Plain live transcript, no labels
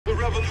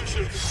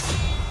revolution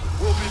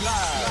will be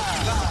live.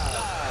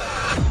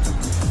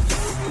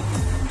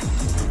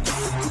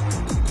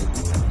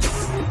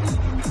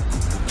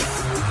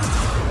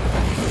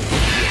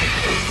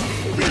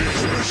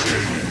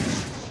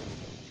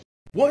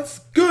 What's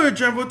good,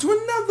 Jumbo, to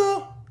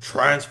another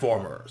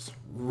Transformers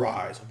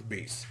Rise of the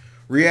Beast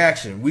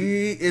reaction.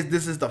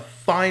 This is the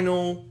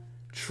final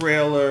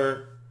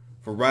trailer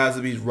for Rise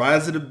of the Beast.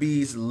 Rise of the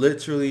Beast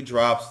literally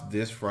drops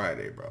this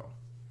Friday, bro.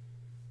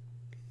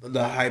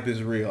 The hype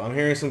is real. I'm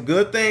hearing some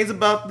good things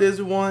about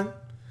this one.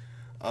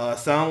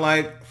 Sound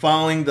like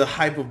following the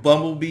hype of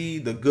Bumblebee,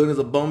 the goodness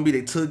of Bumblebee,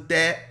 they took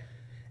that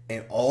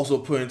and also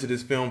put into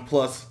this film,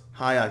 plus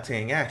high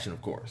octane action,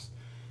 of course.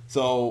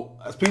 So,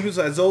 in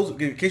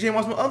case you didn't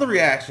watch my other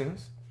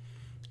reactions,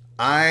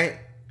 I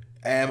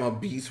am a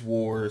Beast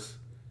Wars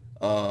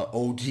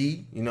OG,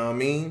 you know what I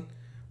mean?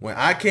 When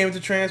I came to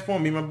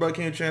Transformers, me and my brother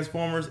came to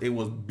Transformers, it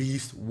was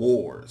Beast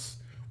Wars.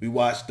 We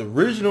watched the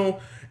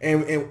original,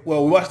 we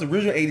watched the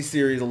original 80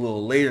 series a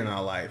little later in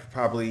our life,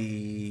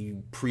 probably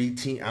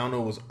pre-teen, I don't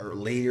know, it was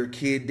later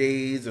kid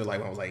days, or like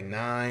when I was like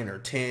 9 or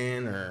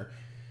 10, or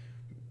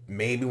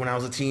maybe when I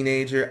was a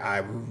teenager.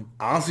 I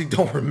honestly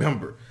don't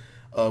remember.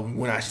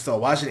 When I started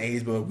watching the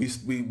 80s, but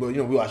we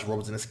watched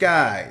Robots in the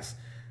Skies,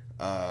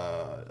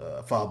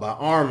 followed by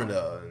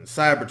Armada and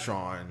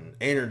Cybertron, and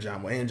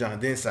Energon,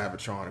 then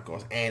Cybertron, of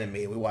course,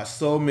 animated. We watched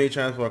so many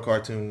Transformers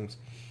cartoons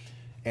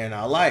in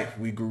our life.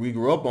 We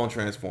grew up on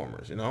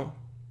Transformers, you know.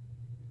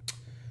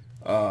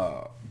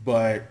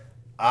 But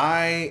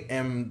I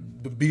am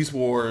the Beast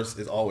Wars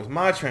is always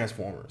my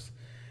Transformers,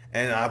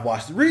 and I've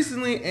watched it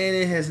recently, and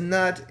it has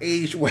not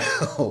aged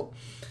well.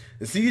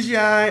 The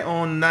CGI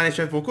on 90s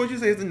Transformers, of course you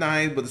say it's the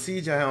 90s, but the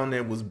CGI on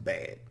there was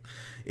bad.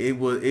 It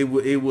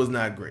was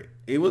not great.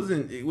 It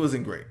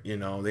wasn't great, you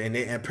know. And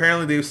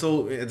apparently they were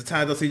so, at the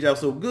time the CGI was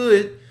so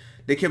good,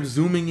 they kept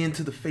zooming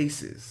into the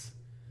faces.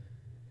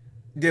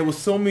 There was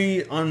so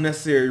many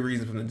unnecessary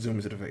reasons for them to zoom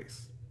into the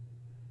face.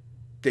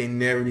 They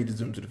never need to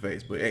zoom to the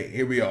face, but hey,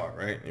 here we are,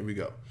 right? Here we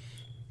go.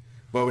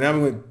 But now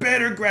we went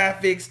better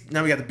graphics.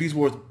 Now we got the Beast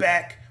Wars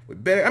back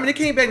with better. I mean, it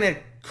came back in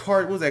that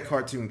what was that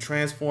cartoon?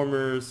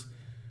 Transformers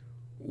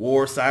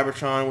War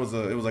Cybertron was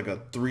like a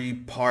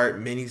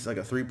three-part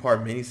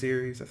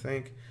miniseries, I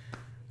think.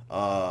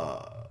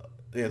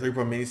 Yeah,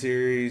 3-part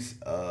miniseries.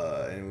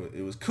 And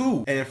it was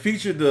cool. And it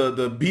featured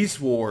the Beast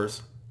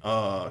Wars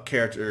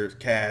characters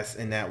cast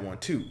in that one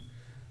too.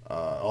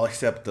 All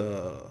except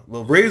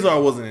Razor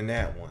wasn't in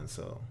that one,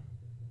 so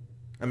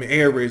I mean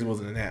Air Razor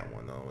wasn't in that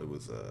one though. It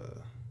was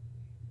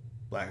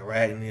Black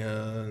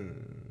Arachnia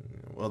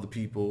and other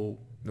people.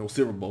 No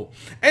Silverbolt.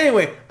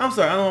 Anyway, I'm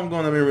sorry. I know I'm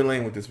going up every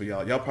lane with this for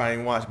y'all. Y'all probably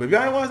didn't watch it. But if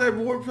y'all didn't watch that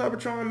War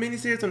Cybertron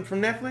miniseries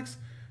from Netflix,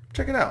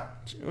 check it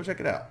out. Go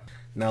check it out.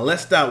 Now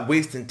let's stop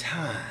wasting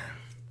time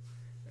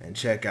and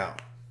check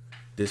out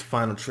this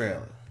final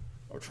trailer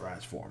of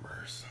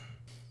Transformers.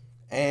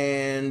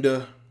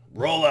 And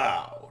roll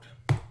out.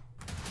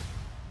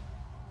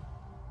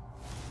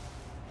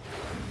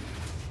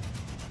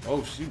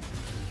 Oh shoot.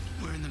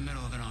 We're in the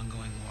middle of an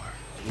ongoing war.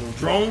 Little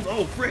drones?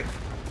 Oh frick.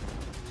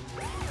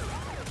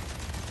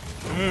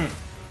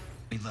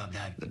 We love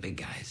that the big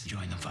guys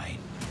join the fight.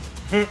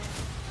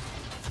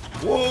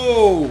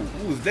 Whoa!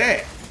 Who was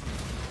that?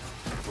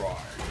 Right.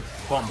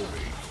 Bumblebee.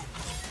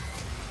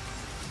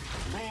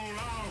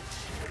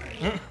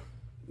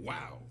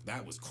 Wow,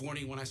 that was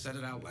corny when I said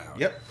it out loud.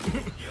 Yep.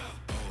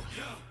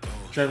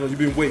 Transformers you've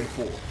been waiting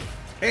for.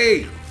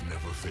 Hey! I've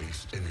never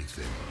faced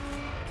anything.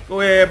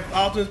 Go ahead,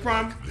 Optimus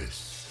Prime.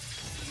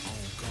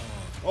 This.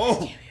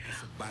 Oh!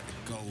 It's about to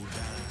go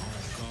down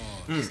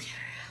on God.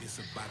 It's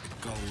about to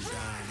go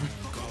down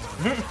on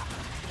God.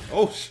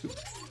 Oh shoot.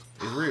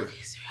 It's real.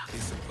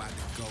 It's about to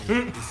go.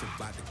 It's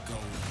about to go.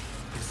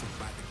 It's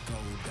about to go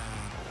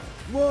down.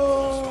 Whoa!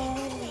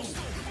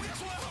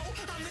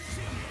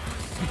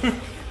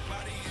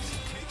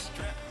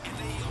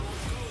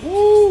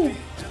 Woo!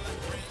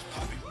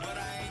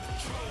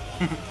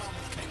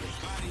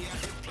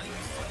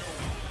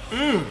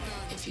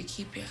 If you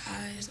keep your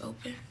eyes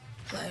open,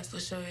 life will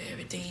show you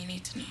everything you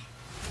need to know.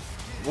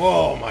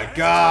 Whoa, my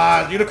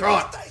God!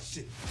 Unicron!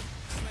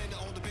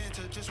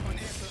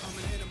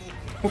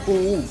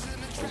 Ooh,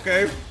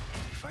 okay. We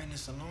fighting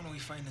this alone or we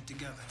fighting it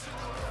together?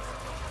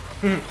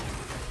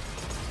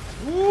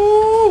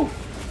 Woo!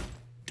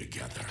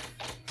 Together.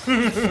 Woo!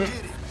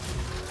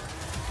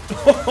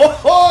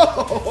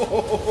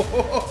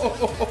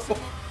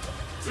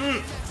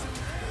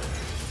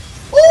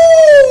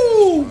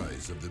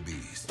 Rise of the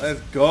Beast. Let's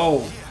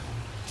go.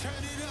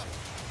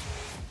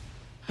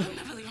 I'm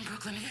never leaving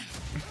Brooklyn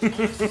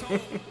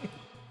again.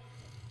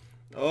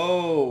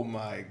 Oh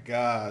my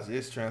gosh,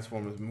 this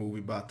Transformers movie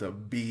about to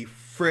be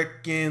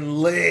freaking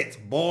lit,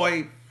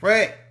 boy.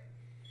 Frick.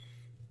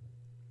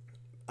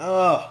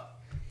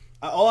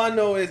 All I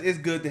know is it's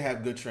good to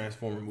have good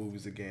Transformer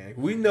movies again.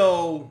 We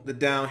know the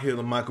downhill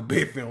the Michael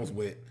Bay films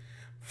with.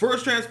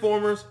 First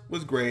Transformers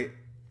was great.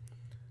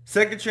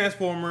 Second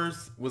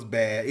Transformers was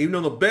bad. Even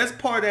though the best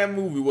part of that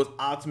movie was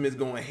Optimus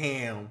going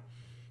ham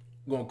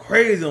going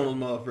crazy on those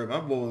motherfuckers. My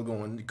boy was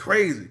going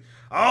crazy.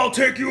 I'll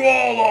take you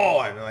all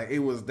on. Like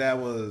that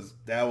was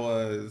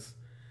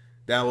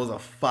a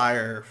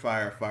fire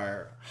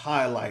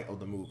highlight of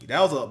the movie.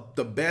 That was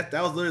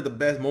literally the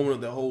best moment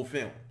of the whole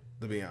film,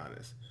 to be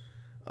honest.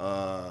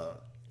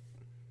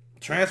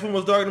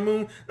 Transformers Dark of the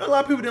Moon. A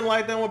lot of people didn't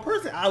like that one.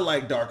 Personally, I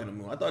like Dark of the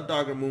Moon. I thought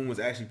Dark of the Moon was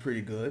actually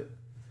pretty good.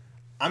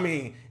 I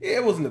mean,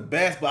 it wasn't the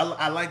best, but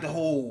I like the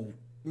whole,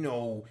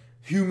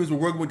 humans were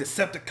working with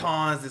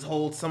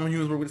Decepticons. Some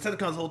humans were with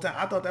Decepticons the whole time.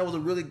 I thought that was a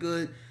really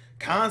good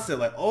concept.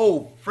 Like,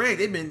 oh, Frank,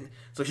 humans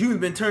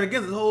been turned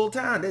against this whole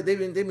time. They've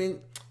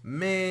been,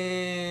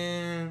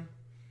 man.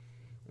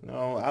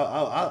 No,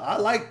 I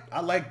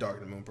like Dark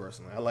of the Moon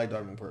personally. I like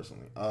Dark of the Moon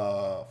personally.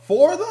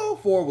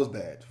 4 was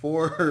bad.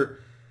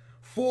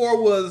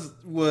 4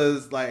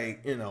 was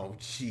like,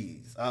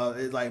 cheese.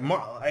 It's like,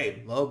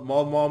 I love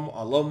Mark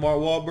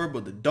Wahlberg,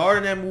 but the daughter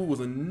in that movie was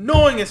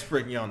annoying as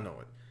frick. Y'all know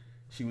it.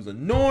 She was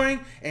annoying,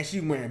 and she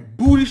wearing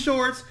booty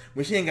shorts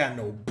when she ain't got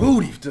no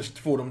booty just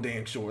for them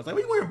damn shorts. Like,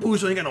 when you wearing booty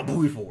shorts, you ain't got no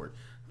booty for it.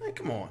 Like,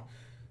 come on.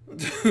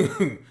 Let's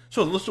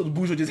show the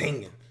booty shorts just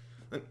hanging.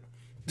 Like,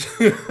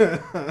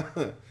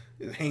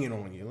 it's hanging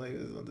on you. Like,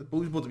 the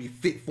booty's supposed to be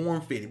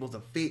form fit. It's supposed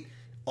to fit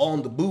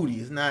on the booty.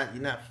 It's not,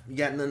 you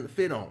got nothing to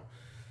fit on.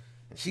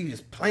 And she was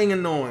just plain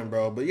annoying,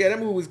 bro. But yeah, that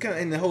movie was kind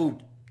of in the whole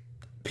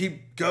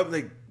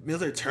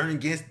military turning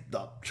against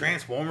the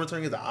Transformers,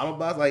 turning against the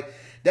Autobots. Like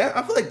that,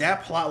 I feel like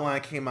that plot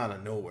line came out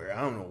of nowhere.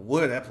 I don't know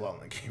where that plot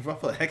line came from. I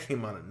feel like that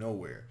came out of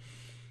nowhere.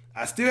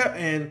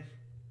 And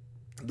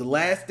The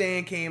Last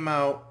Stand came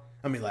out.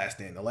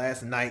 The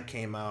Last Night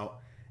came out,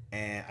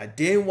 and I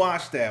didn't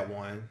watch that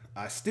one.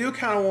 I still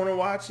kind of want to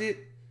watch it.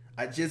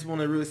 I just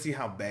want to really see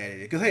how bad it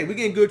is. Because hey, we're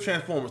getting good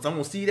Transformers. So I'm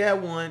gonna see that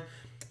one.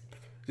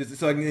 Just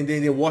so I can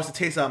then wash the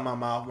taste out of my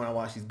mouth when I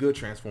watch these good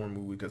Transformers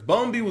movies. Because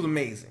Bumblebee was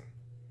amazing.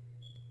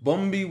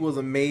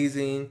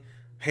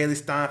 Haley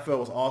Steinfeld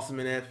was awesome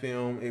in that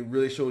film. It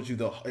really showed you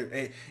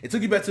it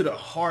took you back to the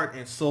heart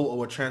and soul of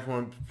what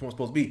Transformers was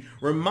supposed to be.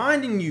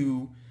 Reminding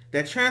you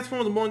that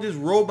Transformers are more than just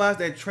robots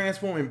that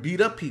transform and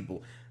beat up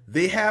people.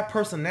 They have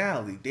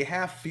personality. They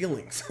have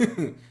feelings.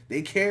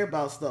 They care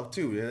about stuff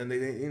too. And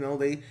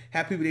they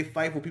have people they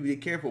fight for, people they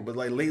care for. But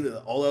like lately,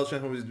 all else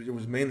Transformers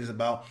was mainly just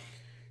about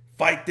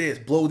fight this,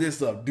 blow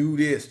this up, do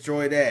this,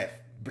 destroy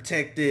that,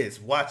 protect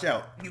this, watch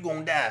out, you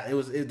gonna die. That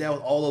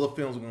was all other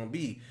films were gonna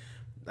be.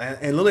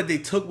 And look like they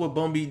took what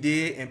Bumblebee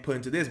did and put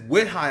into this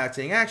with high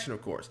octane action,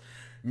 of course.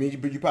 I mean,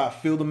 you probably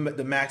feel the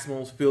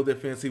Maximals, feel their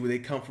fantasy, where they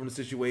come from the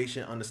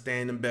situation,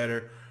 understand them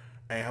better,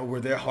 and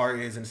where their heart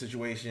is in the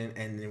situation,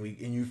 and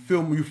you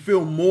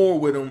feel more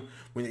with them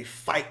when they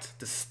fight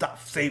to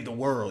save the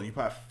world. You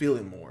probably feel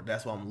it more.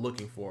 That's what I'm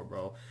looking for,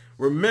 bro.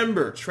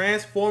 Remember,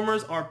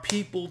 Transformers are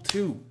people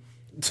too.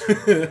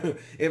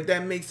 If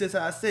that makes sense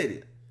how I said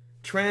it.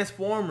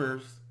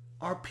 Transformers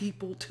are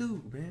people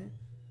too, man.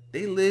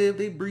 They live,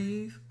 they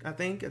breathe. I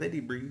think they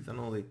breathe. I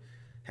know they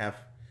have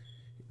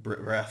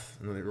breath.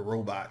 I know they're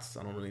robots.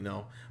 I don't really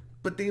know.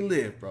 But they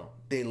live, bro.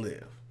 They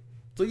live.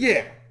 So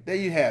yeah, there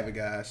you have it,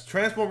 guys.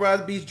 Transformers Rise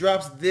of the Beast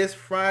drops this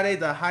Friday.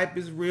 The hype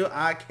is real.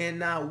 I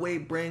cannot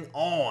wait. Bring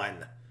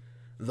on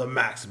the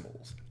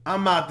Maximals.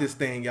 I'm out this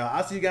thing, y'all.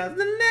 I'll see you guys in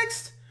the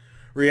next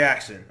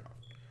reaction.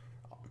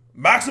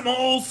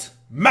 Maximals,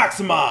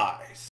 maximize.